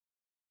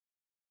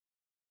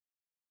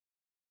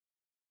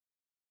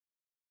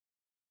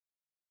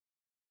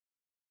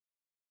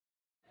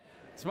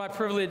It's my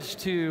privilege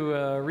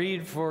to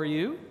read for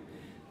you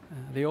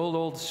the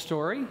old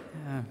story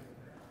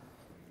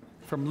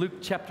from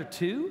Luke chapter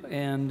 2.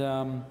 And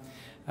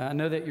I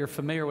know that you're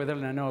familiar with it,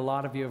 and I know a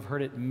lot of you have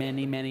heard it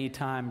many, many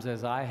times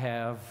as I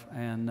have.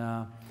 And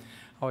I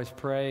always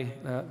pray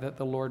that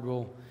the Lord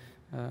will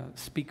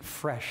speak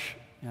fresh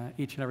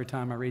each and every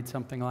time I read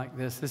something like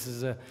this. This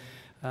is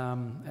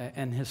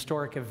an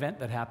historic event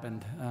that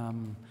happened.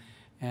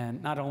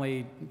 And not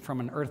only from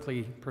an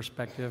earthly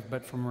perspective,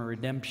 but from a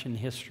redemption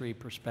history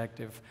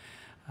perspective.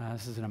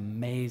 This is an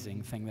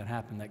amazing thing that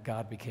happened, that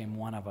God became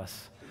one of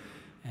us.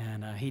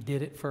 And he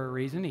did it for a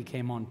reason. He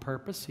came on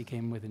purpose. He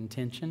came with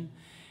intention.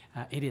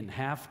 He didn't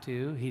have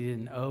to. He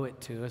didn't owe it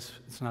to us.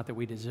 It's not that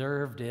we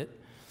deserved it,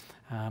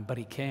 but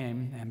he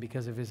came. And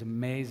because of his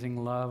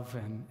amazing love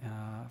and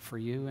for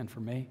you and for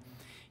me,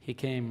 he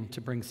came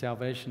to bring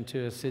salvation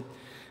to us. It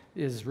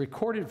is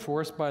recorded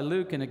for us by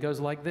Luke, and it goes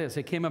like this.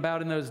 It came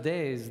about in those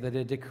days that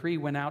a decree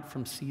went out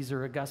from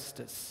Caesar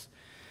Augustus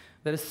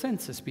that a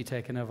census be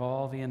taken of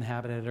all the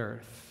inhabited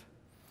earth.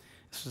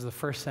 This was the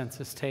first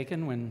census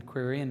taken when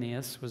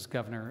Quirinius was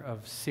governor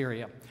of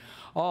Syria.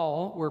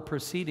 All were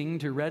proceeding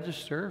to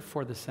register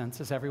for the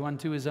census, everyone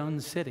to his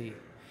own city.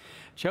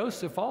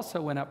 Joseph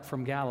also went up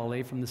from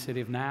Galilee, from the city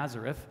of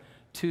Nazareth,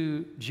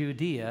 to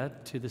Judea,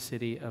 to the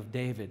city of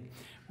David,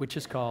 which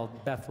is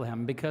called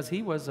Bethlehem, because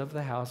he was of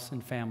the house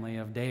and family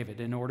of David,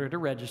 in order to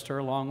register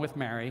along with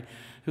Mary,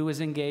 who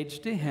was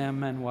engaged to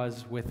him and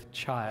was with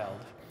child.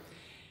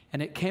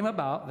 And it came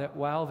about that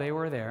while they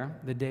were there,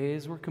 the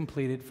days were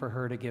completed for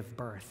her to give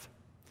birth.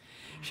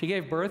 She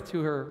gave birth to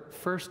her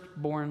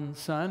firstborn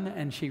son,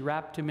 and she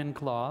wrapped him in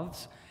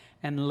cloths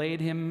and laid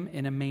him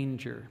in a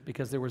manger,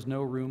 because there was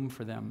no room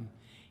for them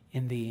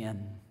in the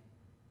inn.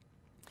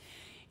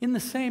 In the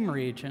same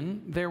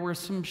region, there were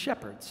some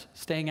shepherds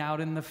staying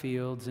out in the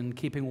fields and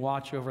keeping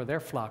watch over their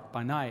flock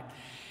by night.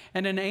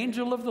 And an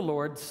angel of the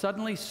Lord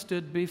suddenly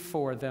stood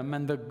before them,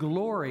 and the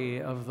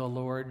glory of the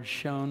Lord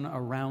shone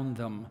around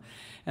them,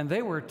 and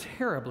they were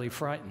terribly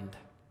frightened.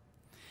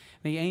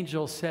 The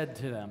angel said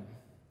to them,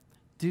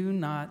 "Do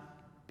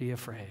not be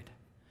afraid,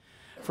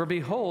 for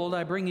behold,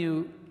 I bring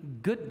you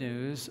good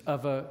news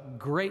of a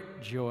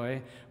great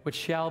joy, which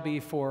shall be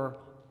for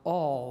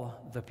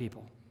all the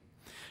people.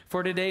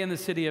 For today in the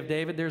city of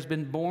David there's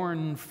been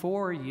born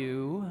for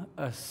you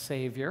a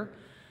Savior,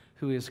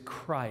 who is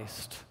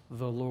Christ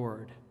the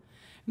Lord.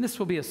 And this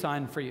will be a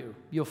sign for you.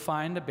 You'll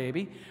find a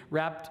baby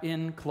wrapped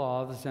in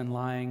cloths and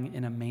lying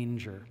in a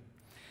manger."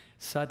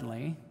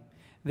 Suddenly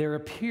there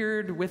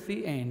appeared with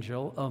the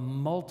angel a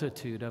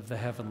multitude of the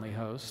heavenly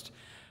host,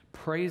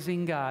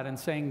 praising God and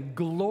saying,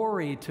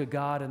 "Glory to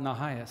God in the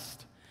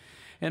highest,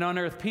 and on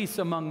earth peace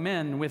among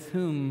men with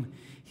whom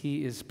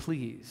he is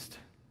pleased."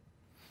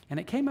 And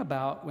it came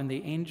about when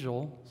the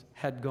angel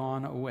had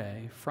gone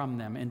away from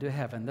them into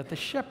heaven, that the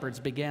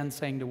shepherds began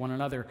saying to one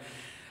another,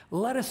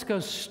 "Let us go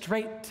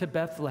straight to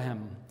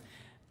Bethlehem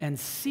and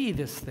see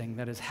this thing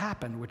that has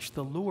happened, which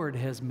the Lord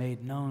has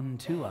made known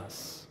to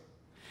us."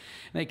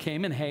 And they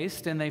came in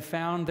haste, and they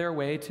found their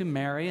way to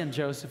Mary and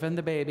Joseph and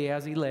the baby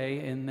as he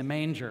lay in the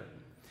manger.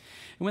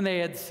 And when they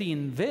had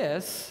seen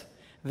this,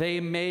 they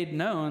made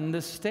known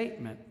the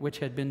statement which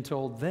had been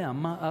told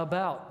them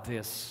about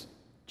this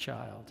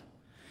child.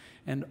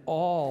 And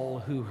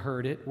all who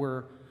heard it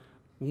were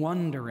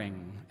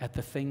wondering at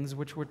the things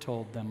which were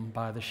told them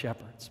by the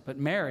shepherds. But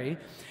Mary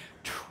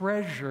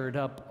treasured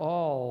up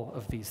all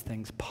of these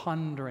things,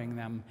 pondering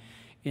them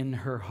in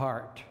her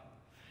heart.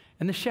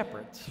 And the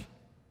shepherds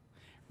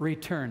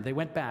returned. They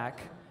went back,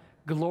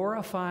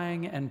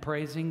 glorifying and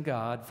praising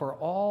God for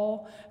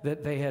all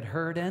that they had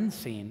heard and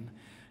seen,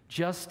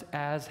 just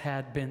as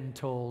had been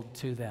told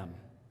to them.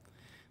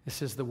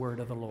 This is the word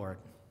of the Lord.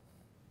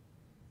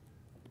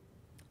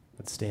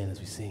 Let's stand as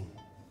we sing.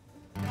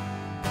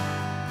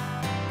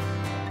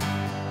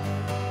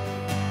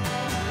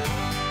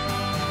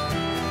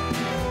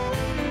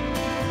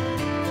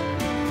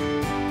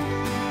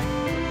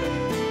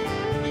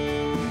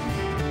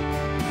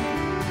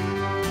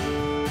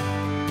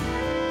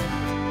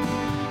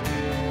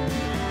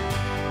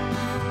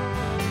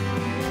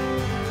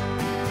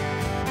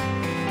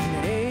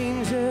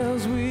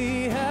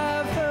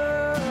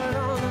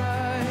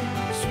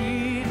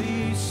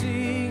 Sweetly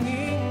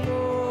singing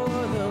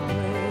o'er the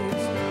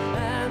plains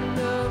and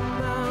the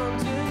mountains.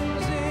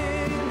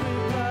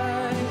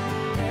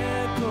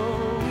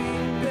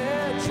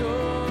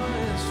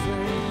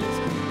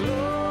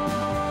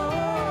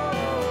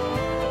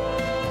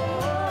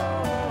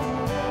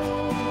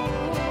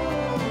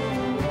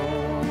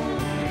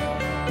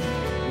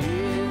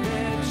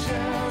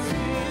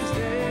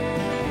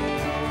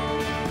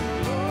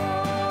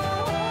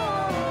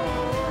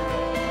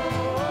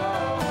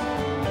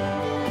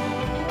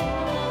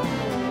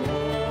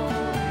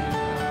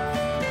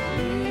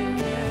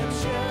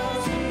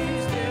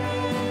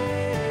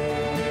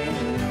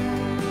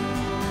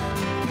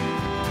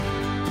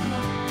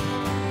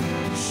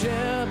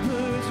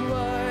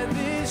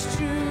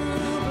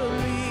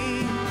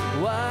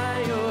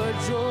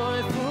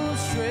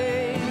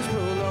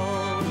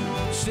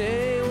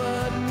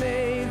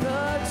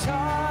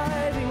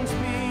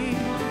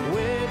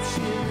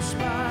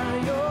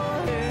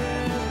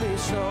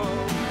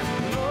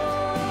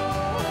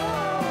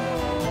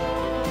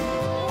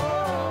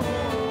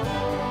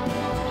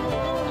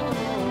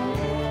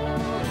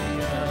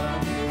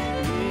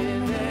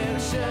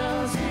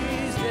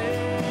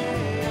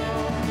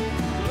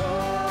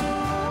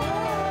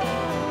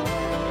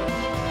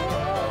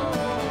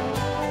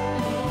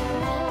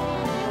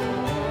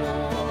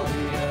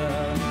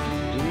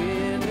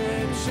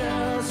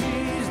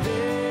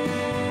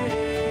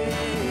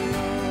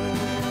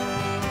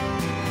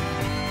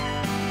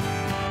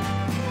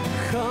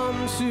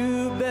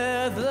 to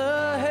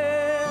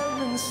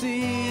Bethlehem and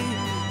see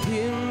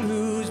him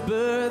whose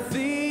birth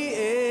the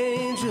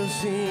angels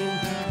sing.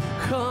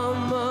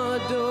 Come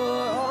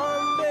adore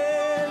on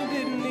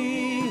bended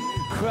knee,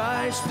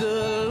 Christ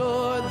the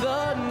Lord,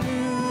 the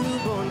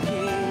newborn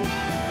King.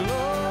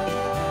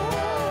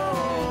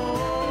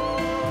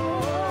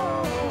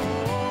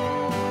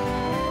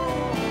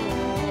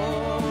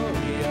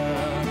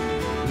 Gloria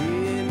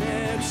in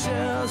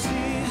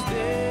excelsis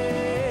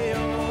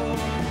Deo.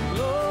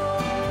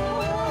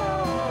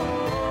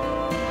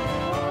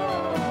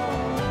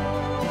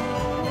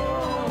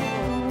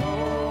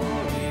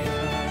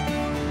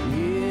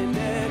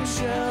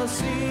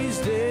 Excelsis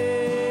Deo.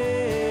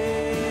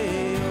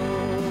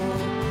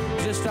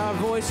 Just our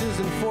voices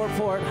in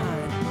four-part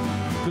high.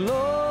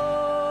 Gloria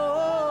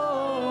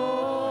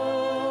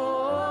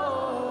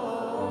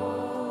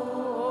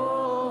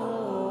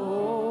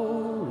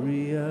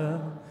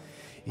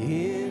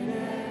in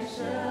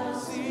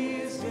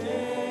excelsis Deo.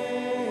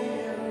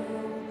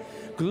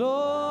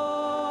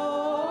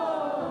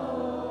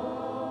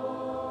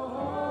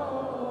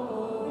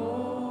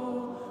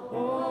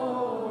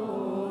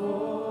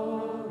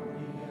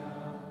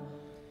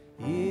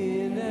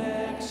 In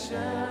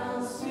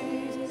excelsis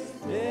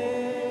Deo.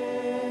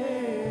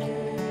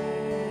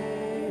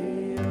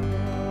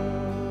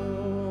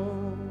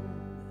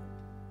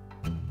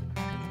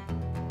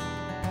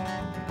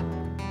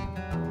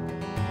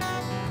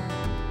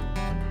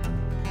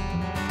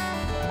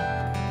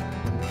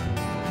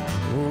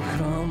 Oh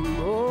come,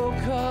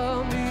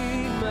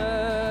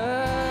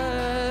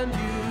 Emmanuel,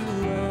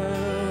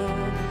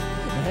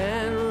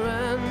 and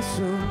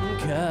ransom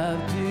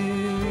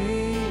captive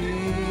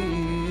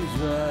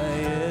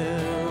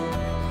Israel,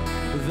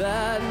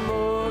 that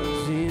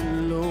mourns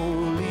in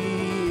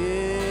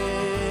lonely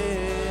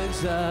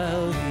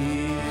exile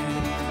here,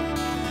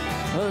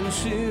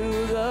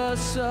 until the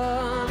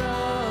Son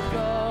of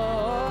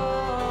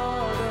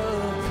God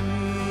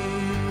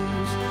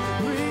appears.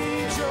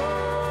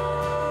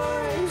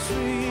 Rejoice,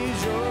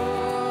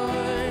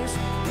 rejoice,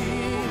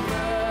 Emmanuel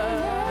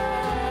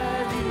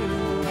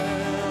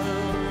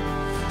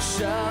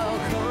shall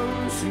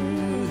come to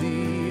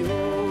thee, O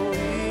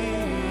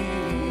Israel.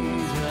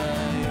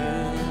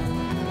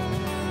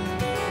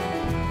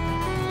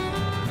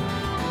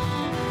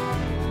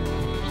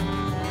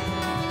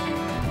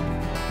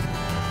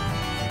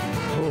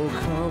 Oh,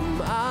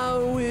 come,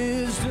 our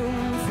wisdom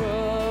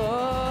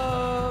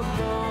from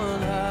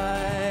on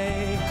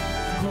high,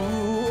 who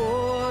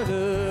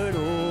ordered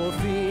all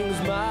things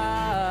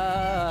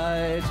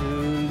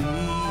mightily,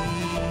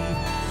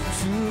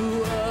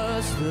 to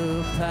us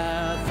the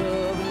path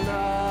of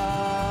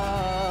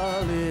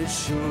knowledge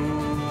show,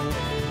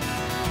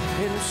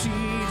 and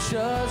teach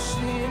us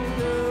in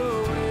the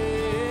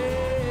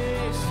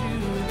ways to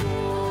go.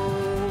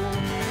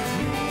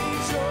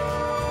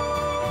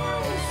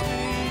 Rejoice,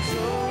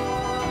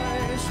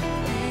 rejoice,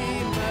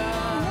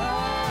 Emmanuel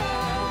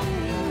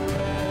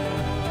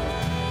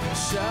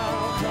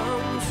shall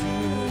come to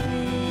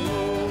thee, O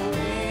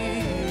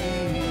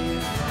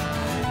Israel.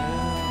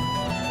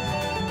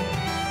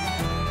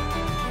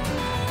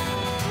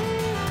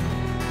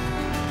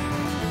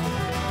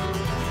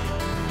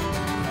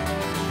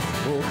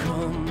 Oh,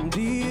 come,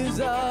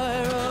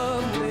 desire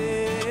of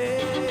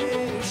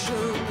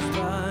nations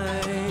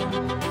thine,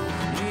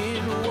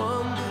 in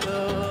one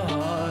the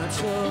hearts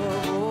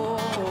of all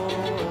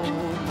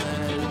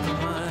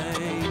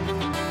mankind.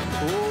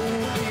 Oh,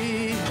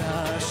 be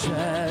our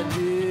sad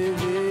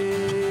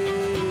division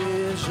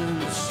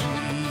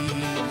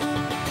cease,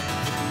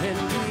 and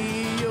be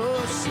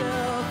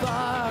yourself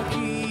our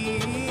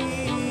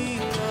King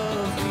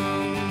of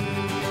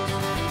kings.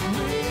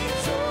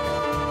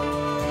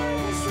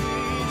 Rejoice,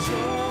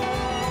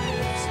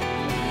 rejoice,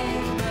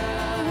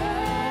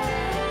 Emmanuel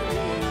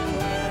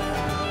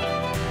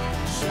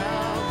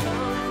shall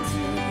come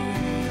to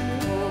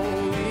thee, O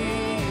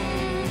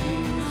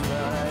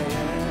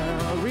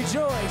Israel.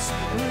 Rejoice,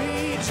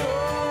 rejoice,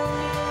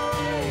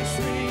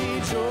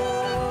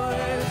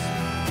 rejoice,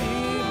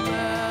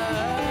 Emmanuel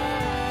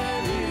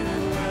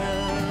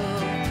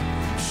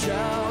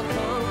shall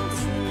come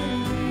to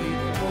thee,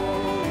 O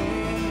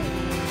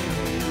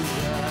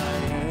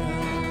Israel.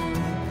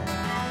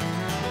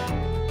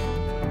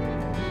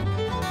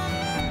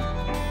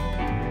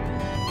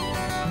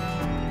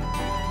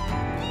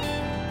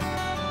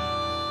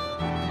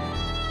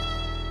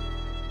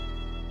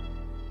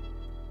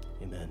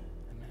 Amen.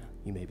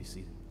 You may be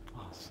seated.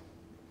 Awesome.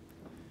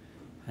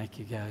 Thank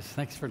you, guys.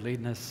 Thanks for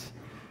leading us.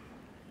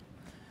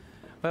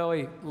 Well,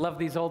 we love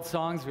these old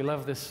songs. We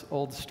love this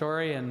old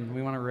story, and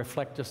we want to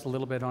reflect just a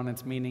little bit on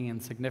its meaning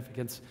and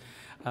significance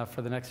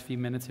for the next few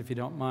minutes, if you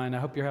don't mind. I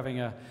hope you're having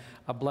a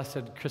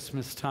blessed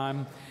Christmas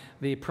time.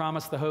 The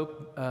promise, the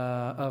hope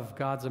of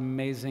God's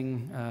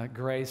amazing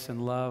grace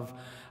and love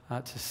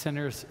to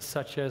sinners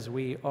such as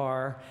we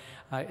are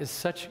is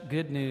such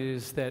good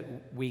news that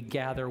we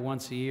gather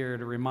once a year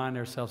to remind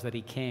ourselves that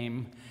He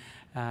came,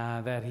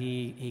 that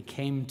He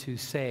came to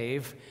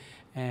save,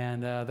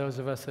 And those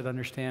of us that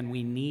understand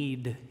we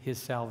need his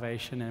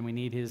salvation and we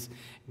need his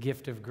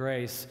gift of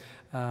grace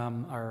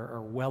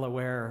are well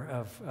aware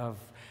of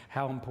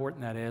how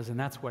important that is, and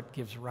that's what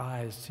gives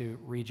rise to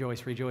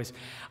Rejoice, Rejoice.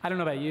 I don't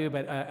know about you,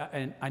 but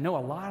I know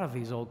a lot of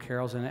these old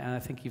carols, and I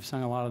think you've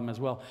sung a lot of them as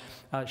well.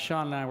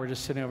 Sean and I were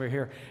just sitting over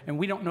here, and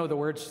we don't know the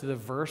words to the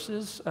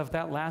verses of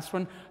that last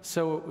one,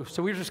 so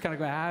we were just kind of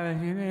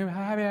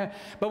going,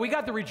 but we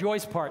got the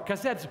rejoice part,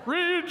 because that's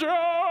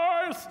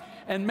rejoice!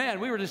 And man,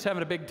 we were just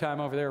having a big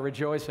time over there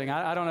rejoicing.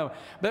 I don't know,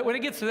 but when it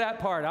gets to that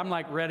part, I'm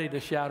like ready to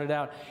shout it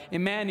out.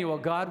 Emmanuel,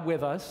 God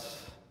with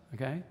us,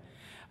 okay?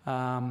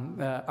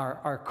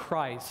 Our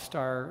Christ,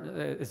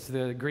 it's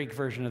the Greek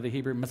version of the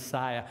Hebrew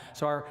Messiah.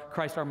 So our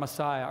Christ, our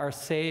Messiah, our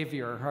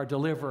Savior, our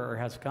Deliverer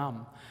has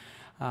come.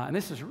 And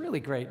this is really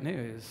great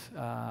news,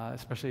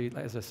 especially,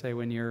 as I say,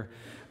 when you're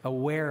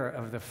aware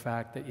of the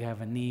fact that you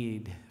have a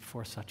need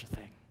for such a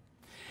thing.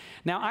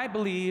 Now, I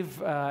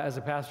believe, as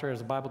a pastor,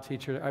 as a Bible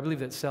teacher, I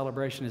believe that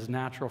celebration is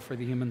natural for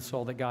the human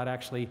soul, that God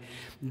actually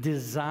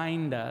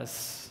designed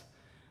us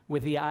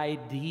with the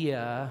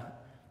idea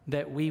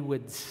that we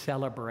would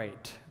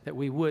celebrate, that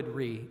we would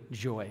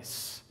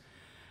rejoice,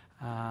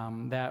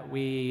 that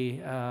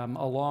we,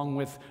 along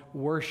with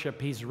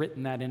worship, he's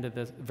written that into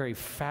the very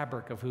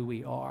fabric of who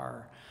we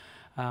are.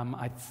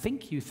 I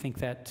think you think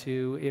that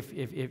too.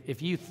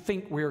 If you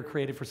think we're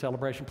created for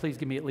celebration, please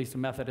give me at least a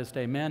Methodist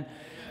amen.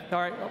 All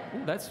right, oh,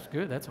 that's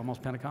good. That's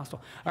almost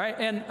Pentecostal. All right,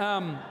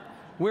 and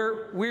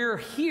we're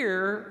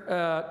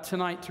here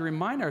tonight to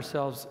remind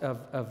ourselves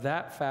of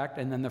that fact,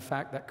 and then the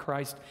fact that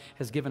Christ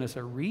has given us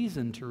a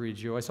reason to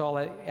rejoice. All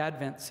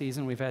Advent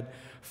season, we've had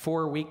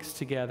 4 weeks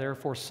together,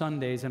 4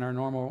 Sundays in our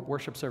normal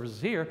worship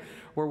services here,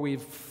 where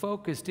we've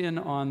focused in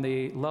on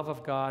the love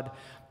of God,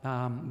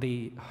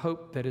 the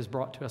hope that is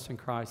brought to us in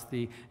Christ,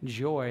 the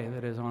joy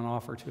that is on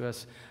offer to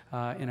us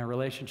in a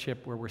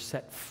relationship where we're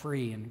set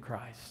free in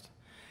Christ,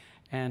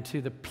 and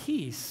to the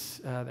peace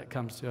that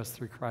comes to us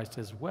through Christ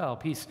as well.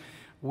 Peace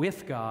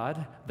with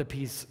God, the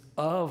peace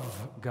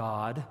of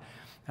God,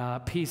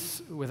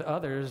 peace with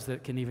others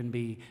that can even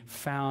be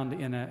found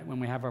when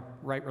we have a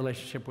right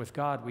relationship with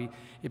God.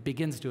 It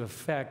begins to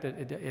affect,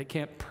 it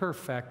can't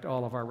perfect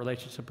all of our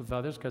relationship with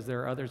others, because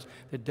there are others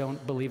that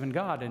don't believe in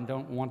God and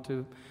don't want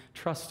to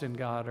trust in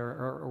God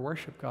or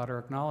worship God or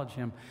acknowledge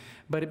him.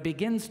 But it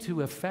begins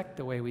to affect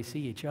the way we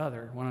see each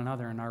other, one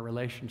another, in our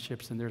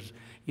relationships, and there's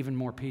even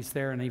more peace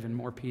there and even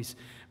more peace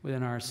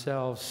within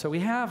ourselves. So we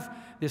have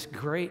this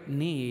great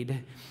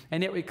need,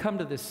 and yet we come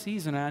to this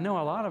season, and I know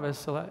a lot of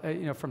us,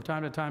 from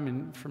time to time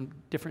and from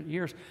different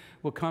years,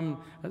 will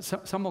come,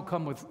 some will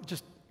come with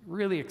just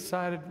really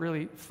excited,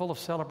 really full of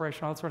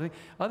celebration, all that sort of thing.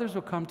 Others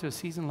will come to a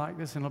season like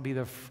this, and it'll be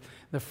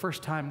the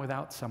first time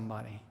without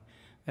somebody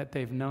that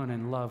they've known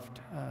and loved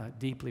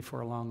deeply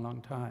for a long,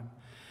 long time.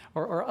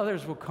 Or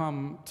others will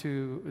come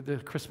to the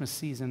Christmas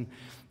season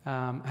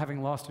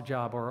having lost a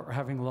job or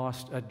having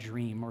lost a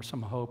dream or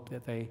some hope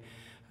that they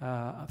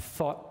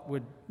thought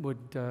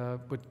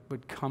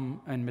would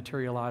come and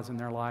materialize in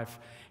their life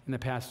in the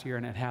past year,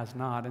 and it has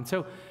not. And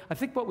so I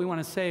think what we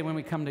want to say when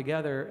we come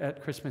together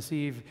at Christmas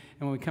Eve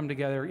and when we come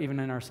together even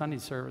in our Sunday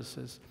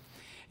services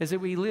is that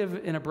we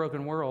live in a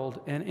broken world,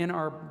 and in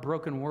our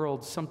broken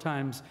world,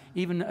 sometimes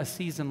even a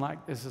season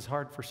like this is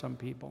hard for some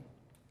people.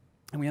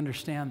 And we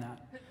understand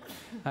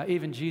that.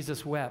 Even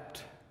Jesus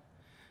wept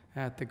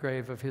at the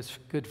grave of his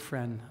good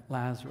friend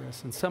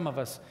Lazarus. And some of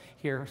us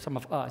here, some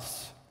of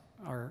us,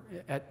 are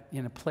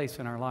in a place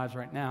in our lives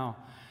right now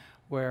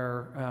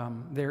where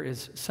there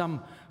is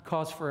some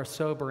cause for a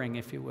sobering,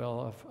 if you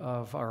will,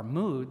 of our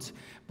moods,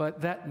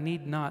 but that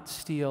need not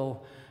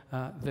steal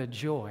the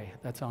joy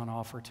that's on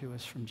offer to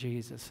us from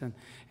Jesus,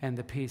 and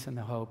the peace and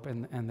the hope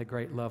and the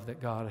great love that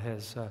God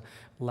has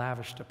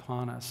lavished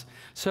upon us.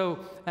 So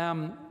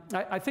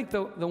I think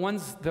the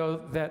ones,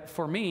 though, that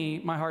for me,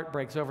 my heart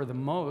breaks over the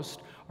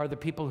most are the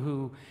people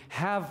who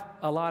have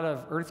a lot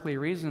of earthly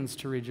reasons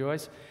to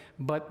rejoice,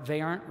 but they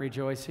aren't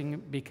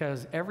rejoicing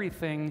because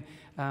everything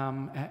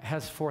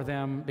has for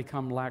them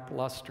become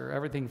lackluster.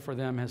 Everything for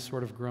them has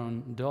sort of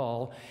grown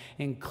dull,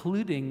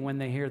 including when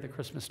they hear the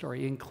Christmas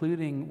story,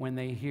 including when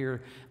they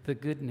hear the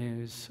good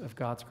news of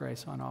God's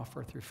grace on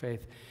offer through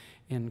faith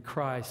in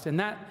Christ. And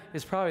that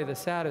is probably the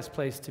saddest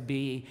place to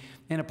be,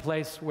 in a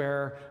place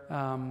where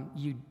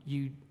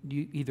you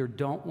either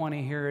don't want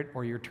to hear it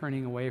or you're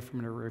turning away from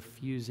it or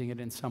refusing it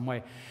in some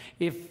way.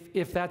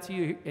 If that's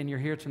you and you're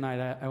here tonight,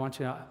 I want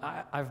you to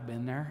know, I've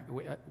been there.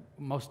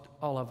 Most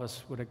all of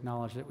us would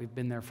acknowledge that we've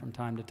been there from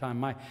time to time.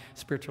 My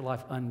spiritual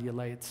life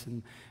undulates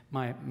and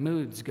my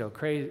moods go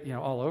crazy,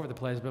 all over the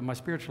place, but my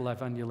spiritual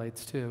life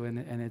undulates too,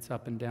 and it's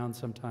up and down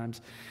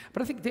sometimes.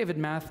 But I think David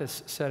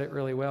Mathis said it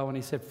really well when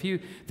he said, few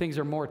things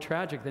are more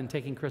tragic than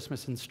taking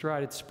Christmas in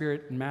stride. Its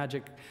spirit and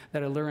magic,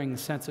 that alluring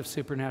sense of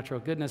supernatural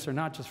goodness, are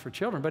not just for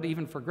children, but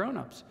even for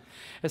grown-ups,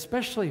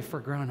 especially for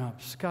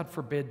grown-ups. God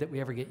forbid that we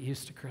ever get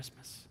used to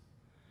Christmas.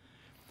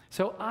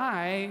 So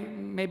I,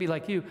 maybe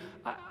like you,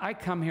 I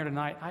come here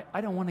tonight,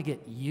 I don't want to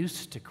get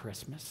used to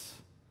Christmas.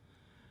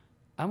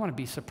 I want to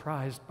be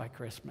surprised by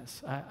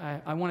Christmas.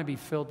 I want to be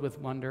filled with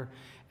wonder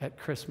at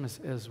Christmas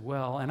as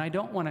well. And I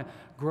don't want to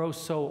grow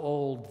so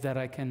old that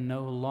I can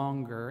no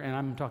longer, and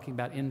I'm talking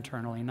about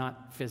internally,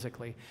 not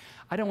physically.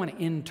 I don't want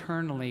to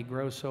internally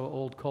grow so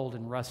old, cold,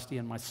 and rusty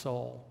in my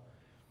soul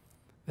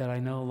that I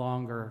no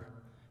longer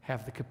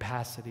have the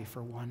capacity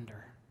for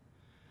wonder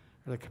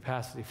or the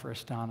capacity for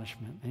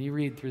astonishment. And you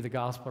read through the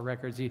gospel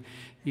records,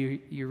 you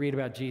read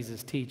about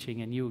Jesus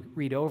teaching, and you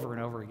read over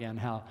and over again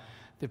how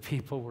the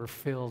people were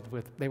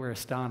they were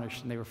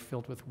astonished and they were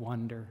filled with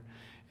wonder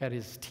at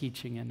his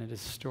teaching and at his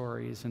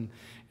stories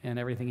and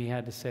everything he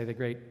had to say, the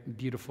great,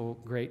 beautiful,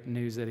 great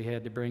news that he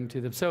had to bring to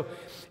them. So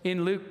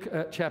in Luke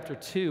chapter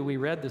 2, we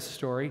read this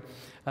story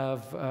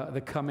of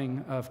the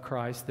coming of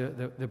Christ,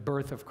 the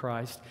birth of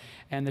Christ,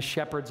 and the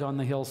shepherds on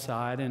the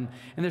hillside. And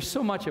there's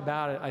so much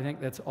about it, I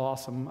think, that's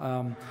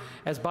awesome.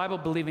 As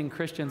Bible-believing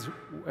Christians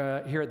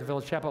here at the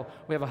Village Chapel,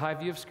 we have a high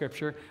view of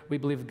Scripture. We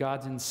believe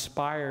God's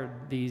inspired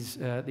these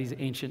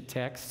ancient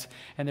texts.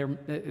 And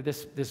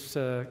this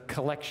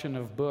collection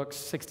of books,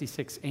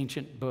 66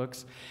 ancient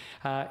books,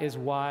 is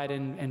wide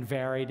and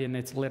varied in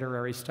its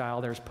literary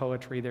style. There's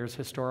poetry, there's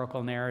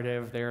historical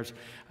narrative, there's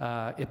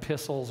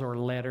epistles or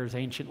letters,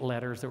 ancient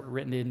letters that were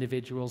written to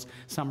individuals,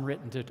 some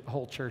written to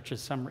whole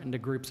churches, some written to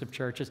groups of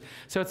churches.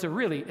 So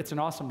it's an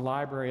awesome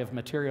library of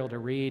material to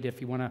read if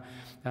you want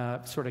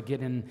to sort of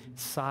get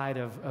inside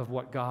of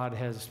what God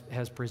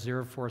has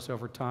preserved for us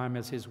over time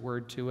as his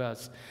word to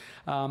us.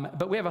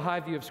 But we have a high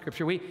view of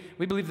Scripture. We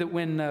believe that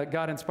when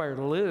God inspired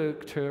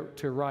Luke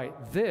to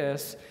write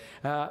this,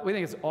 we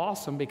think it's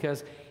awesome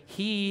because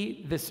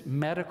this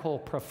medical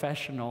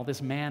professional,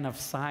 this man of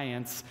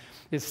science,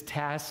 is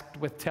tasked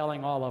with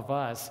telling all of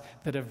us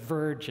that a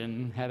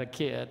virgin had a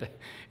kid.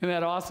 Isn't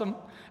that awesome?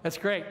 That's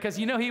great, because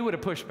he would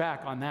have pushed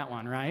back on that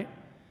one, right?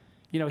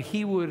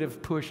 He would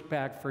have pushed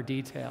back for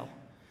detail.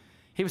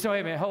 He would say,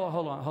 wait a minute,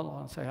 hold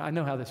on a second. I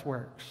know how this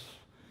works,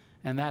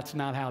 and that's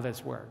not how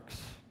this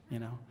works,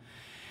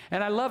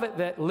 And I love it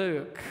that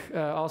Luke,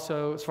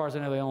 also, as far as I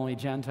know, the only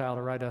Gentile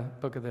to write a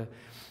book of the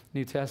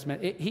New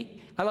Testament,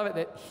 I love it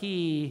that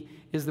he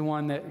is the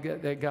one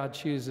that God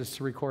chooses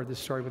to record this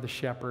story with the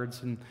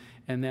shepherds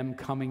and them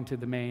coming to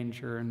the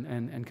manger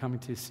and coming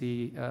to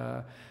see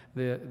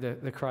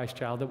the Christ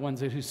child, the ones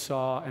who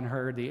saw and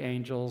heard the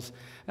angels.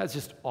 That's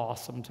just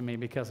awesome to me,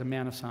 because a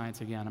man of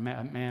science, again,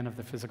 a man of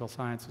the physical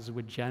sciences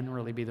would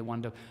generally be the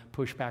one to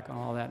push back on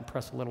all that and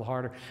press a little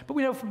harder. But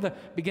we know from the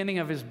beginning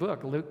of his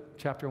book, Luke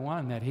chapter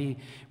 1, that he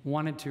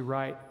wanted to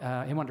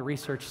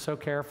research so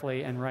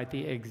carefully and write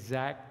the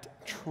exact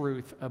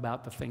truth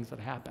about the things that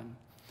happen.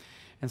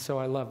 And so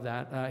I love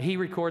that. He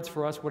records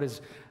for us what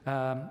is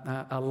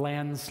a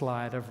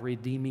landslide of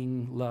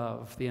redeeming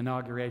love, the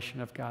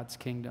inauguration of God's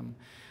kingdom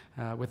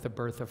with the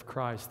birth of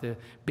Christ, the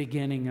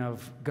beginning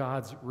of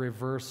God's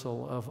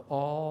reversal of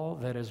all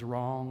that is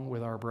wrong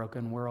with our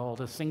broken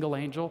world. A single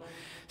angel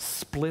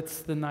splits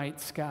the night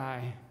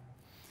sky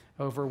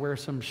over where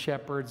some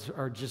shepherds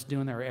are just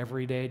doing their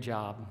everyday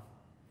job.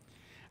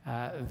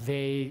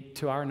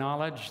 To our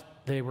knowledge,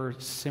 they were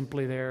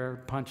simply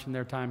there punching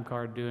their time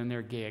card, doing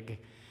their gig.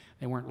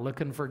 They weren't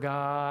looking for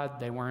God.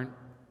 They weren't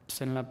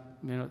sending up,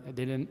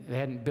 they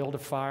hadn't built a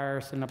fire,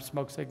 sending up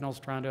smoke signals,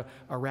 trying to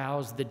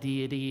arouse the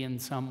deity in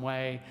some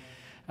way.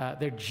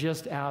 They're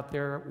just out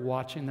there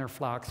watching their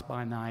flocks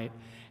by night.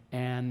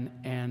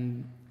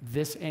 And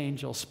this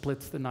angel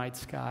splits the night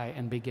sky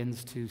and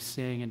begins to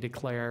sing and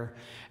declare.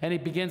 And he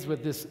begins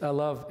with this, I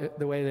love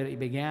the way that he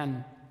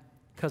began,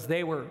 because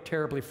they were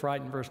terribly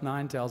frightened, verse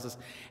 9 tells us.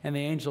 And the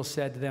angel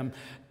said to them,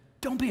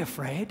 "Don't be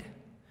afraid."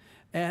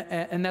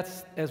 And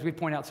that's, as we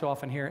point out so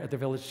often here at the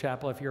Village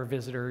Chapel, if you're a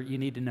visitor, you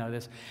need to know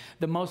this.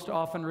 The most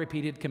often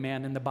repeated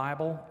command in the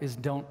Bible is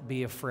don't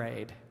be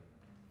afraid.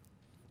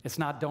 It's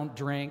not don't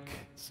drink.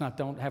 It's not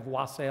don't have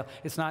wassail.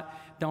 It's not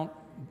don't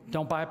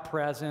buy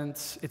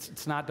presents.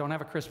 It's not don't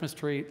have a Christmas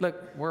tree.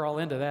 Look, we're all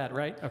into that,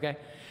 right? Okay.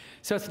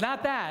 So it's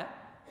not that.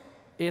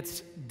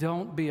 It's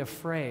don't be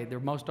afraid. They're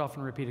most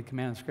often repeated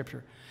command in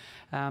Scripture.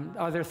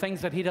 Are there things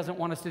that he doesn't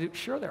want us to do?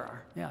 Sure there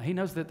are. Yeah, he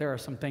knows that there are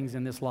some things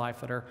in this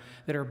life that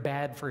are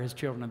bad for his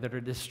children, that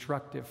are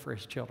destructive for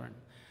his children.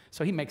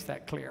 So he makes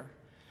that clear.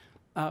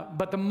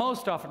 But the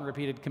most often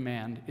repeated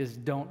command is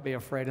don't be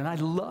afraid. And I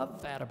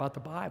love that about the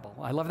Bible.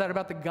 I love that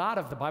about the God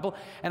of the Bible.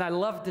 And I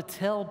love to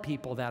tell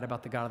people that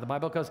about the God of the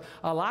Bible, because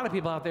a lot of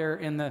people out there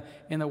in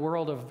the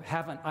world of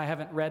I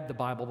haven't read the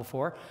Bible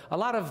before, a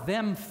lot of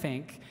them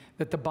think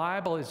that the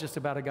Bible is just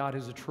about a God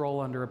who's a troll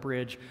under a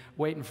bridge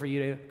waiting for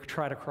you to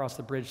try to cross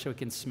the bridge so he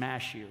can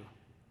smash you.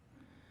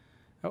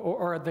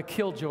 Or the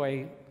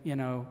killjoy,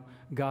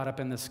 God up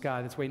in the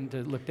sky that's waiting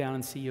to look down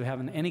and see you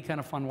having any kind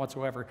of fun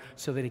whatsoever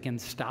so that he can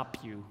stop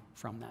you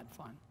from that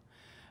fun.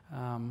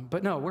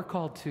 But no, we're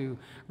called to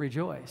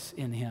rejoice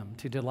in him,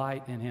 to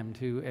delight in him,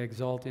 to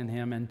exalt in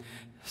him, and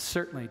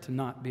certainly to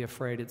not be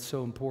afraid. It's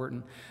so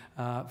important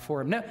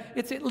for him. Now,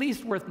 it's at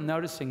least worth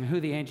noticing who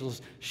the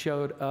angels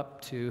showed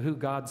up to, who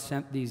God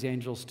sent these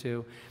angels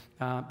to,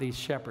 these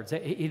shepherds.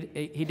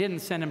 He didn't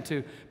send them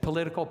to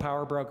political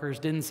power brokers,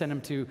 didn't send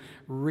them to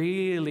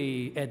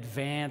really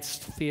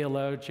advanced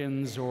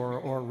theologians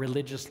or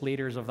religious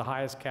leaders of the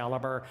highest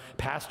caliber,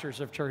 pastors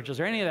of churches,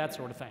 or any of that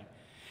sort of thing.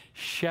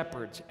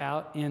 Shepherds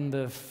out in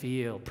the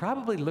field,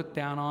 probably looked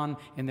down on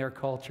in their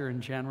culture in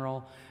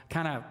general,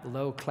 kind of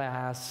low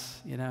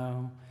class,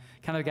 kind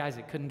of the guys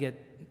that couldn't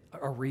get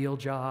a real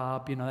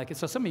job,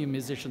 so some of you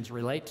musicians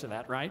relate to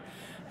that, right?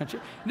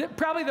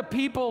 Probably the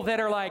people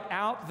that are like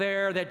out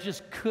there that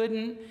just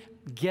couldn't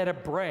get a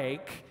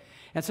break,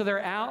 and so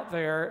they're out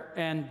there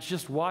and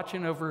just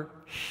watching over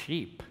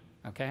sheep,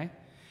 okay?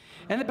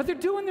 But they're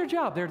doing their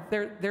job.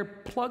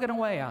 They're plugging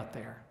away out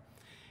there.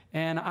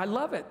 And I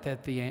love it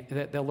that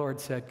the Lord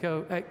said,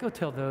 go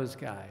tell those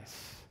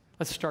guys.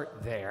 Let's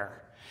start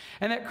there.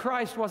 And that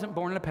Christ wasn't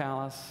born in a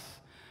palace,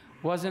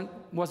 wasn't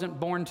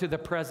born to the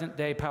present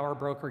day power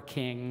broker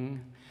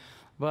king,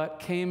 but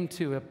came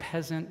to a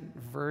peasant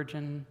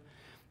virgin,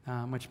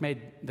 which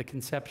made the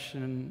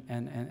conception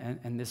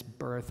and this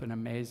birth an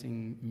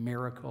amazing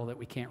miracle that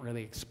we can't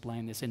really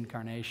explain. This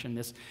incarnation,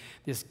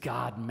 this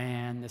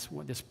God-man,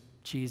 this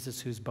Jesus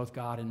who's both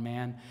God and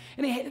man.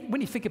 And when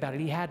you think about it,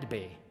 he had to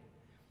be.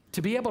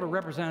 To be able to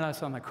represent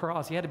us on the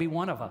cross, he had to be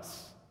one of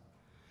us.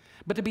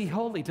 But to be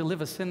holy, to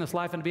live a sinless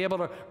life, and to be able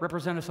to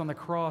represent us on the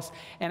cross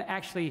and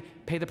actually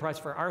pay the price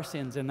for our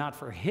sins and not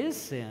for his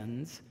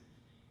sins,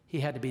 he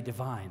had to be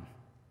divine.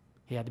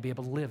 He had to be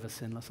able to live a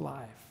sinless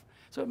life.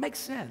 So it makes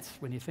sense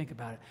when you think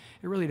about it.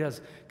 It really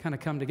does kind of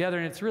come together,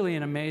 and it's really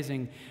an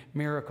amazing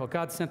miracle.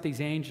 God sent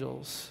these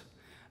angels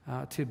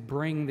to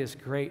bring this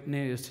great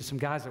news to some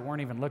guys that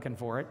weren't even looking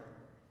for it.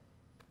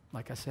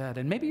 Like I said,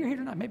 and maybe you're here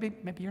tonight. Maybe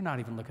you're not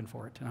even looking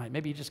for it tonight.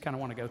 Maybe you just kind of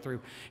want to go through.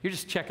 You're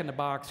just checking the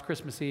box.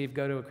 Christmas Eve,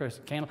 go to a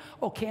Christmas candle.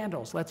 Oh,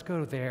 candles. Let's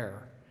go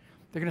there.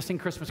 They're going to sing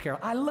Christmas Carol.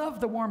 I love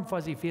the warm,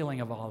 fuzzy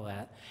feeling of all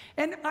that,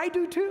 and I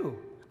do too.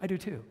 I do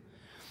too.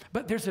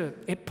 But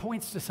it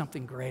points to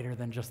something greater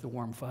than just the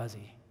warm,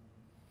 fuzzy.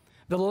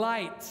 The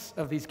lights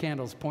of these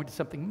candles point to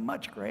something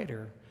much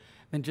greater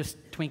than just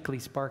twinkly,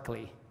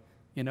 sparkly.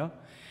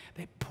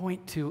 They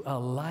point to a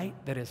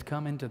light that has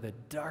come into the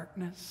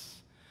darkness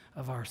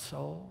of our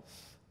souls,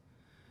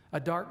 a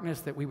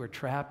darkness that we were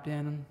trapped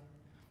in,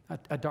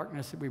 a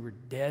darkness that we were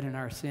dead in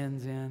our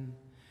sins in,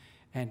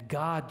 and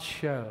God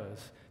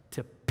chose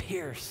to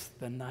pierce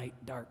the night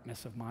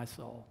darkness of my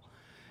soul.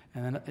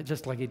 And then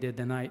just like he did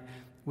tonight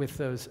with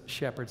those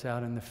shepherds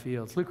out in the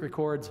fields. Luke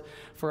records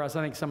for us,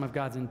 I think, some of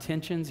God's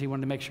intentions. He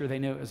wanted to make sure they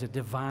knew it was a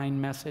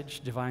divine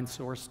message, divinely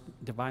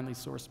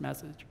sourced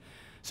message.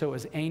 So it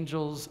was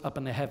angels up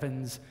in the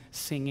heavens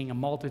singing, a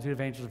multitude of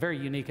angels. Very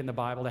unique in the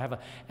Bible to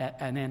have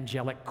an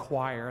angelic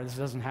choir. This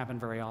doesn't happen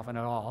very often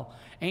at all.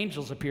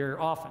 Angels appear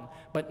often,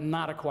 but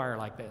not a choir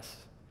like this.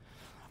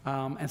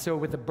 And so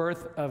with the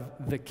birth of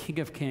the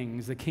King of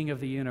Kings, the King of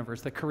the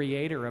universe, the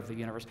creator of the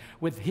universe,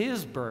 with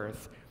his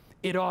birth,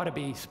 it ought to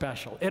be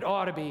special. It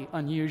ought to be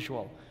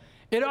unusual.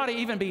 It ought to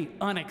even be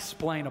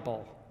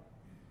unexplainable.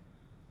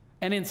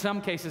 And in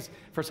some cases,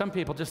 for some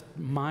people, just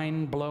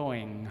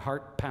mind-blowing,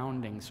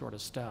 heart-pounding sort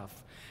of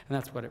stuff. And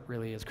that's what it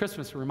really is.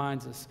 Christmas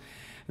reminds us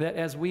that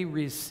as we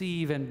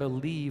receive and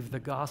believe the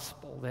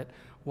gospel, that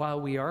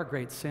while we are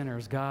great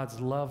sinners, God's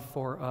love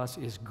for us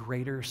is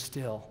greater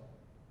still.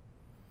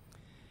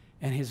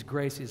 And his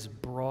grace is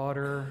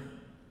broader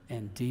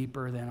and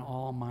deeper than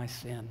all my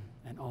sin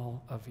and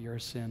all of your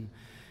sin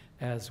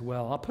as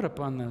well. I'll put up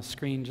on the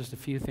screen just a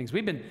few things.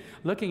 We've been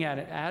looking at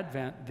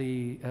Advent,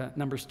 the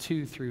numbers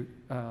 2 through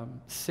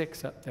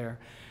 6 up there,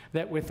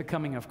 that with the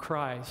coming of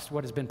Christ,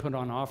 what has been put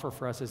on offer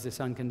for us is this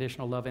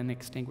unconditional love,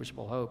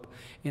 inextinguishable hope,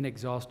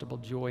 inexhaustible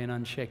joy, and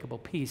unshakable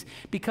peace,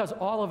 because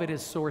all of it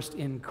is sourced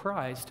in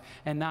Christ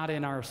and not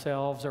in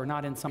ourselves or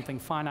not in something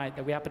finite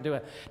that we happen to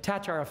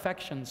attach our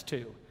affections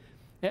to.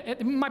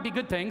 It might be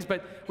good things,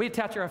 but we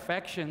attach our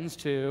affections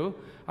to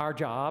our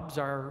jobs,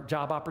 our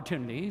job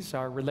opportunities,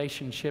 our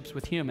relationships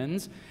with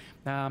humans,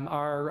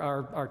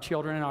 our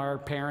children, our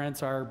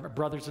parents, our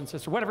brothers and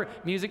sisters, whatever,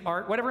 music,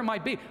 art, whatever it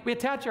might be. We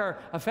attach our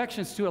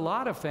affections to a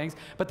lot of things,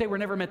 but they were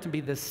never meant to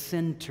be the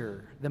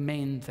center, the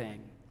main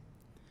thing.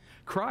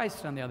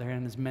 Christ, on the other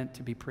hand, is meant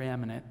to be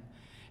preeminent.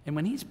 And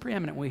when he's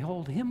preeminent, we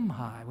hold him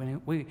high.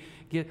 When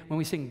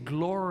we sing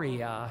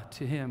Gloria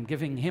to him,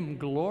 giving him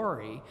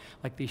glory,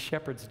 like these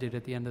shepherds did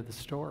at the end of the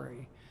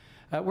story,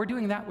 we're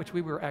doing that which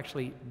we were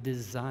actually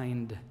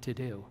designed to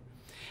do.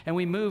 And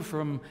we move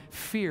from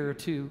fear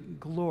to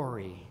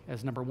glory,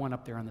 as number 1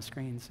 up there on the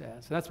screen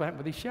says. So that's what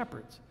happened with these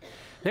shepherds.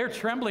 They're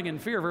trembling in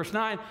fear, verse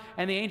 9,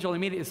 and the angel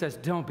immediately says,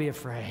 don't be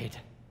afraid.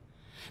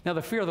 Now,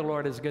 the fear of the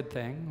Lord is a good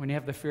thing. When you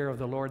have the fear of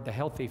the Lord, the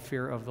healthy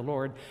fear of the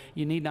Lord,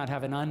 you need not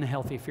have an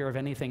unhealthy fear of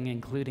anything,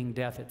 including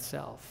death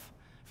itself,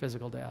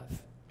 physical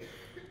death.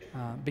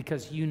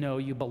 Because you know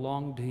you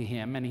belong to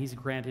him, and he's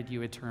granted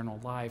you eternal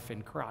life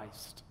in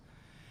Christ.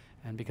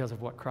 and because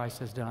of what Christ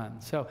has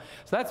done. So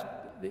that's,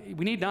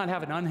 we need not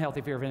have an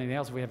unhealthy fear of anything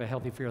else if we have a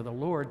healthy fear of the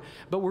Lord,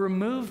 but we're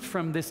moved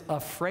from this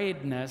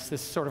afraidness,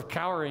 this sort of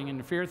cowering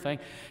and fear thing,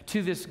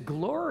 to this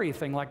glory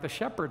thing like the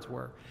shepherds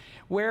were,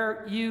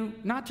 where you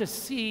not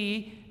just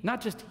see,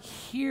 not just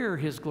hear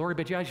his glory,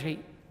 but you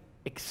actually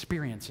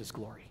experience his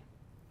glory.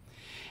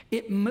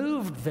 It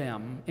moved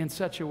them in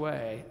such a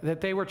way that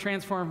they were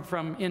transformed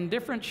from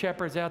indifferent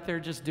shepherds out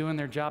there just doing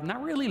their job,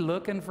 not really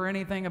looking for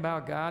anything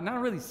about God, not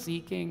really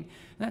seeking.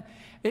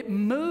 It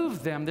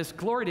moved them, this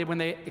glory did, when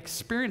they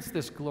experienced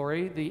this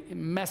glory, the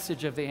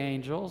message of the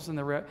angels and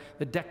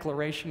the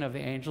declaration of the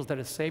angels that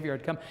a Savior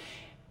had come.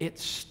 It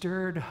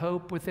stirred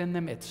hope within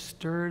them. It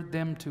stirred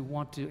them to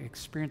want to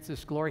experience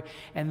this glory.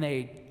 And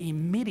they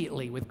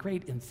immediately, with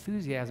great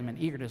enthusiasm and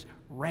eagerness,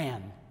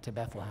 ran to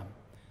Bethlehem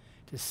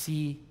to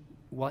see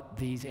what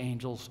these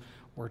angels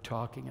were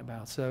talking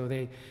about. So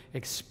they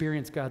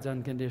experienced God's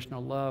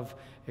unconditional love,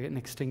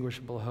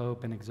 inextinguishable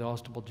hope,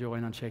 inexhaustible joy,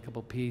 and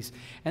unshakable peace.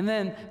 And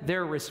then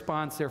their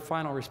response, their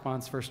final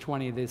response, verse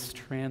 20, this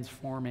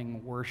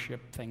transforming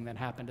worship thing that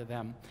happened to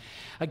them.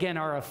 Again,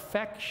 our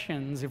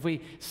affections, if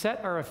we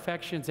set our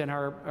affections and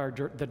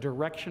the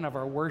direction of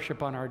our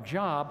worship on our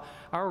job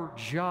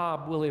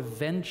will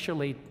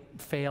eventually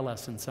fail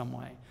us in some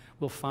way.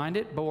 We'll find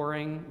it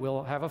boring.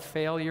 We'll have a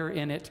failure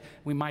in it.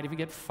 We might even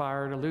get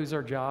fired or lose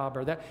our job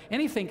or that.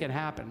 Anything can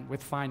happen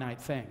with finite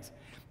things.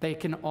 They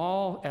can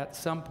all, at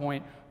some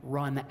point,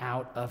 run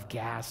out of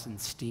gas and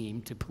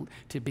steam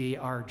to be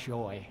our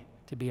joy,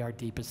 to be our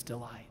deepest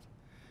delight.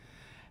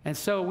 And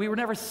so we were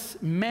never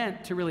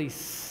meant to really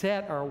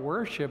set our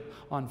worship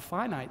on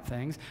finite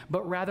things,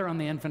 but rather on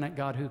the infinite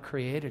God who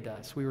created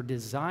us. We were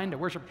designed to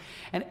worship.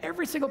 And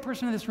every single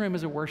person in this room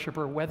is a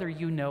worshiper, whether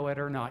you know it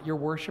or not. You're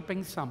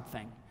worshiping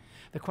something.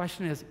 The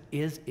question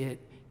is it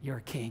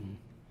your king?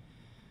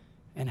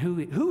 And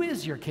who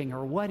is your king,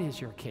 or what is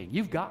your king?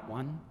 You've got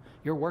one.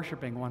 You're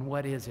worshiping one.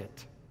 What is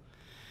it?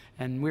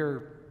 And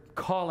we're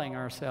calling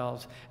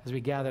ourselves, as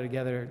we gather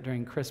together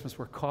during Christmas,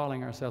 we're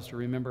calling ourselves to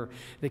remember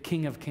the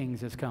King of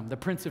Kings has come. The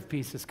Prince of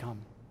Peace has come.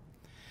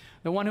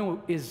 The one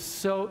who is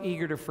so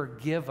eager to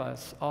forgive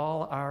us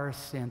all our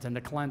sins and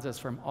to cleanse us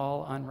from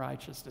all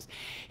unrighteousness.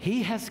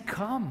 He has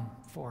come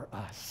for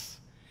us.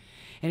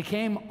 And he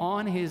came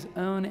on his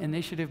own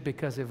initiative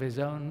because of his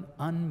own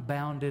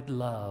unbounded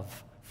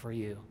love for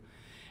you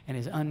and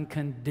his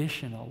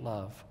unconditional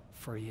love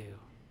for you.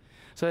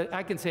 So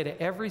I can say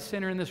to every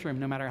sinner in this room,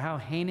 no matter how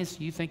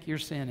heinous you think your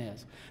sin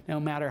is, no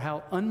matter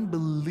how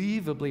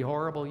unbelievably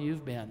horrible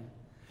you've been,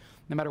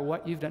 no matter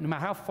what you've done, no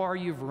matter how far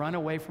you've run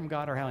away from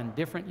God or how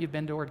indifferent you've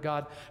been toward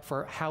God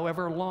for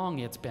however long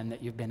it's been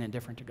that you've been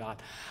indifferent to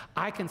God,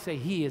 I can say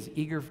he is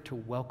eager to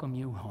welcome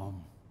you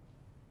home.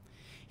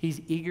 He's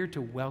eager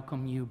to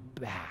welcome you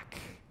back,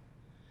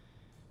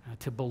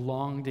 to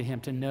belong to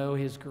him, to know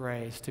his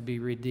grace, to be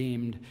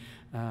redeemed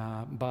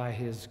by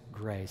his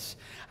grace.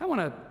 I want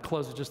to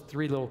close with just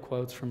three little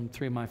quotes from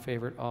three of my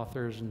favorite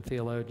authors and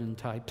theologian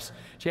types.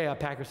 J.I.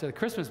 Packer said, the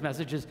Christmas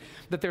message is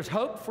that there's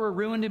hope for a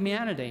ruined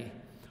humanity,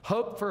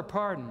 hope for a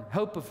pardon,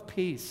 hope of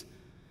peace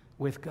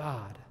with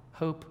God,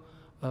 hope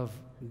of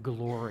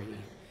glory.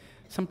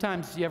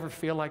 Sometimes you ever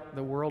feel like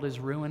the world is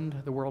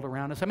ruined, the world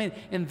around us? I mean,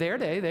 in their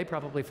day, they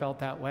probably felt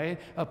that way.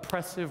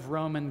 Oppressive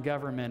Roman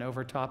government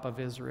over top of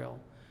Israel,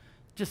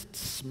 just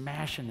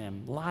smashing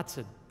them. Lots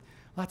of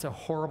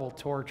horrible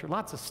torture,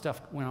 lots of stuff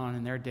went on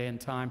in their day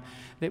and time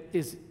that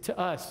is, to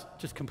us,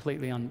 just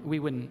completely we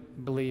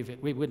wouldn't believe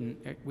it.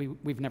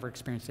 We've never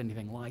experienced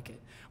anything like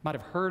it. Might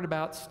have heard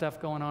about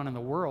stuff going on in the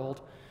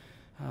world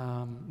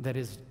that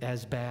is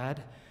as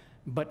bad,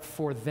 but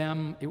for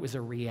them, it was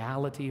a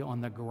reality on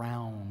the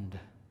ground.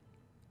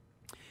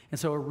 And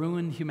so a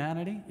ruined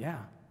humanity, yeah.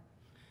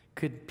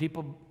 Do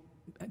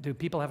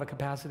people have a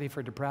capacity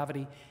for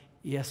depravity?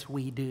 Yes,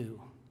 we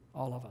do.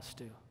 All of us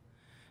do.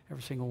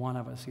 Every single one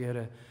of us. You go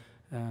to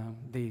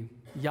the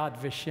Yad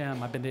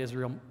Vashem. I've been to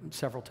Israel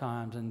several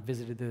times and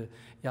visited the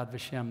Yad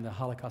Vashem, the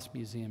Holocaust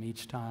Museum,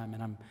 each time,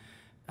 and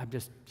I'm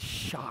just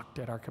shocked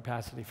at our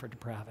capacity for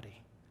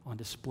depravity on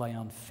display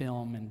on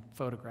film and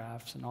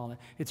photographs and all that.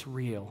 It's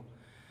real.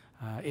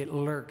 It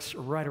lurks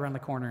right around the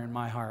corner in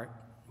my heart.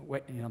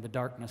 The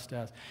darkness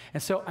does.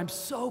 And so I'm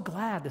so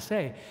glad to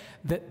say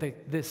that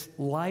this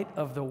light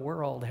of the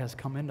world has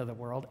come into the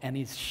world, and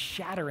he's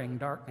shattering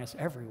darkness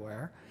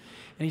everywhere.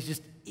 And he's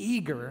just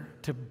eager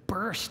to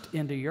burst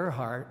into your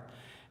heart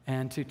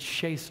and to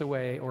chase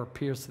away or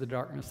pierce the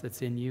darkness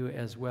that's in you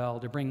as well,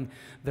 to bring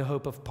the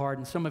hope of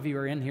pardon. Some of you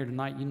are in here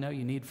tonight, you know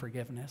you need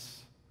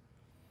forgiveness.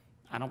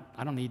 I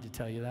don't need to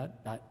tell you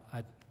that.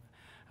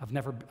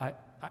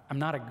 I'm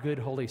not a good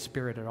Holy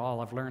Spirit at all.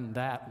 I've learned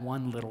that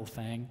one little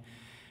thing.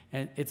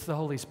 And it's the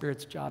Holy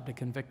Spirit's job to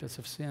convict us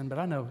of sin. But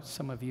I know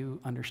some of you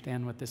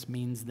understand what this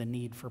means, the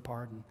need for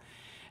pardon.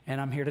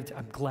 And I'm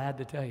glad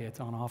to tell you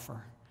it's on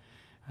offer.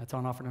 It's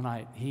on offer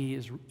tonight. He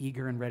is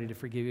eager and ready to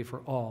forgive you for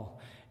all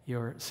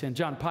your sin.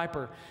 John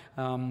Piper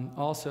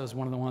also is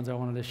one of the ones I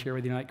wanted to share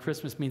with you tonight.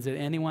 Christmas means that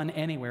anyone,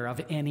 anywhere,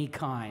 of any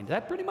kind,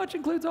 that pretty much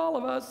includes all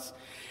of us,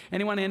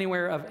 anyone,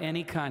 anywhere, of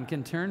any kind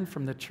can turn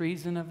from the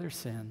treason of their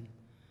sin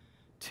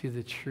to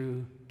the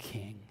true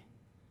King.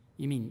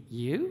 You mean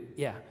you?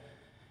 Yeah.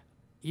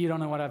 You don't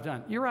know what I've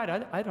done. You're right,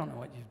 I don't know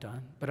what you've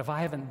done. But if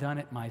I haven't done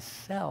it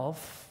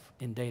myself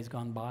in days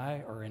gone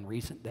by or in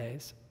recent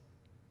days,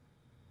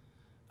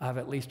 I've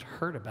at least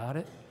heard about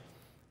it,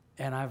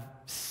 and I've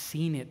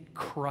seen it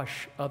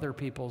crush other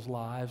people's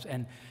lives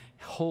and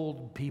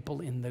hold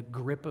people in the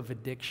grip of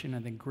addiction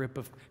and the grip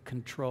of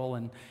control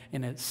and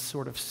in a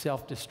sort of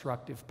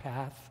self-destructive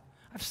path.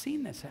 I've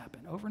seen this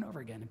happen over and over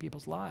again in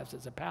people's lives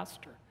as a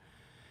pastor.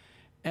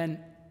 And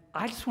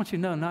I just want you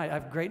to know tonight, I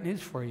have great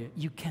news for you.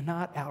 You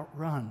cannot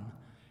outrun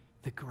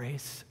the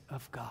grace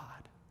of God.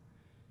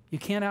 You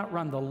can't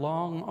outrun the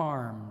long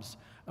arms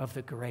of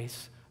the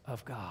grace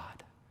of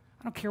God.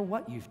 I don't care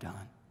what you've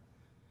done.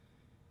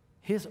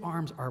 His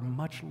arms are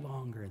much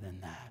longer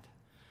than that.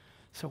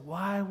 So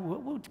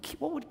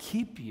what would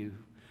keep you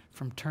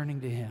from turning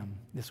to him,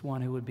 this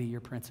one who would be your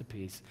Prince of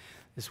Peace,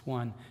 this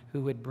one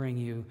who would bring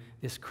you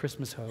this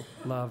Christmas hope,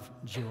 love,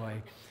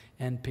 joy,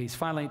 and peace?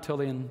 Finally,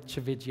 Tullian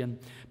Chavigian,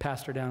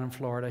 pastor down in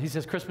Florida, he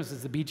says, Christmas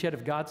is the beachhead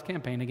of God's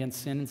campaign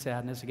against sin and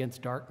sadness,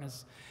 against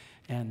darkness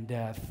and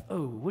death.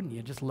 Oh, wouldn't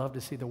you just love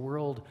to see the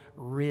world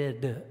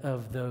rid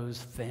of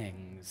those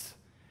things?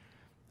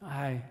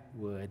 I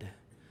would.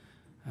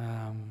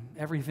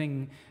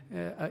 Everything,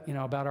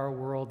 about our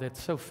world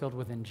that's so filled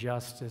with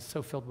injustice,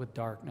 so filled with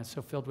darkness,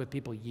 so filled with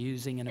people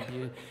using and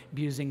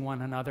abusing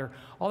one another,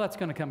 all that's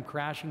going to come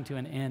crashing to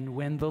an end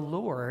when the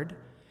Lord,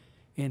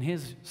 in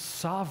his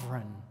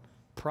sovereign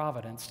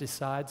providence,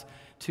 decides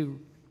to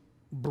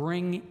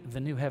bring the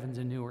new heavens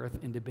and new earth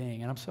into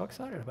being. And I'm so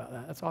excited about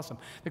that. That's awesome.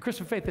 The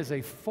Christian faith is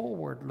a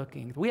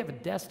forward-looking, we have a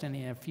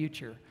destiny and a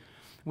future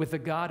with the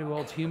God who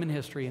holds human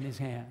history in his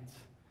hands.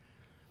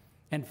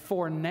 And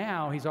for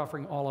now, he's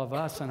offering all of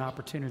us an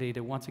opportunity to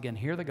once again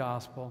hear the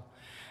gospel,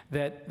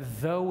 that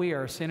though we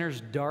are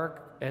sinners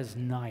dark as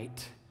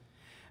night,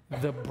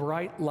 the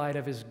bright light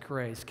of his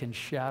grace can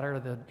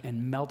shatter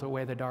and melt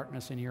away the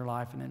darkness in your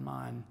life and in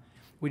mine.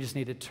 We just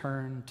need to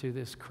turn to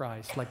this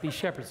Christ, like these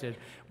shepherds did,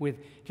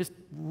 just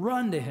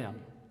run to him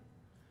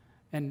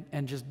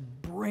and just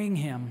bring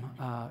him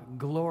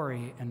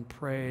glory and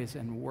praise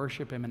and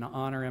worship him and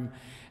honor him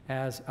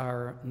as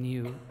our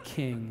new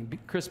King.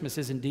 Christmas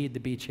is indeed the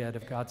beachhead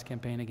of God's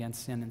campaign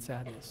against sin and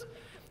sadness,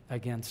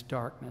 against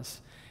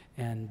darkness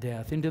and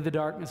death. Into the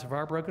darkness of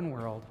our broken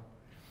world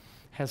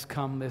has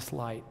come this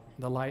light,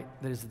 the light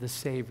that is the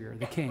Savior,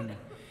 the King,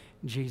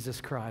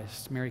 Jesus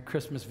Christ. Merry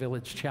Christmas,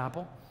 Village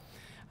Chapel.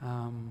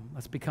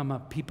 Let's become a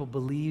people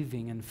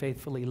believing and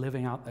faithfully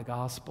living out the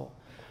gospel,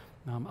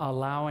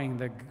 allowing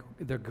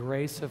the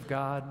grace of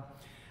God,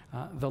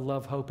 the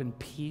love, hope, and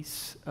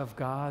peace of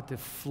God to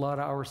flood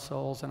our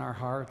souls and our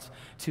hearts,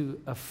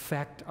 to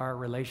affect our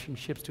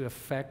relationships, to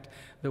affect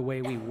the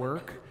way we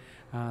work,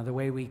 the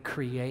way we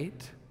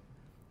create,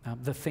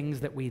 the things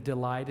that we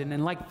delight in.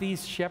 And like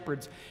these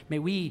shepherds, may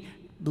we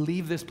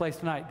leave this place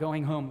tonight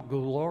going home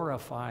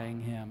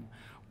glorifying him,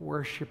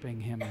 worshiping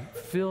him,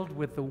 filled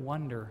with the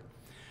wonder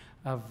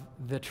of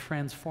the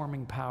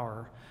transforming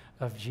power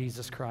of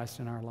Jesus Christ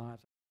in our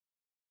lives.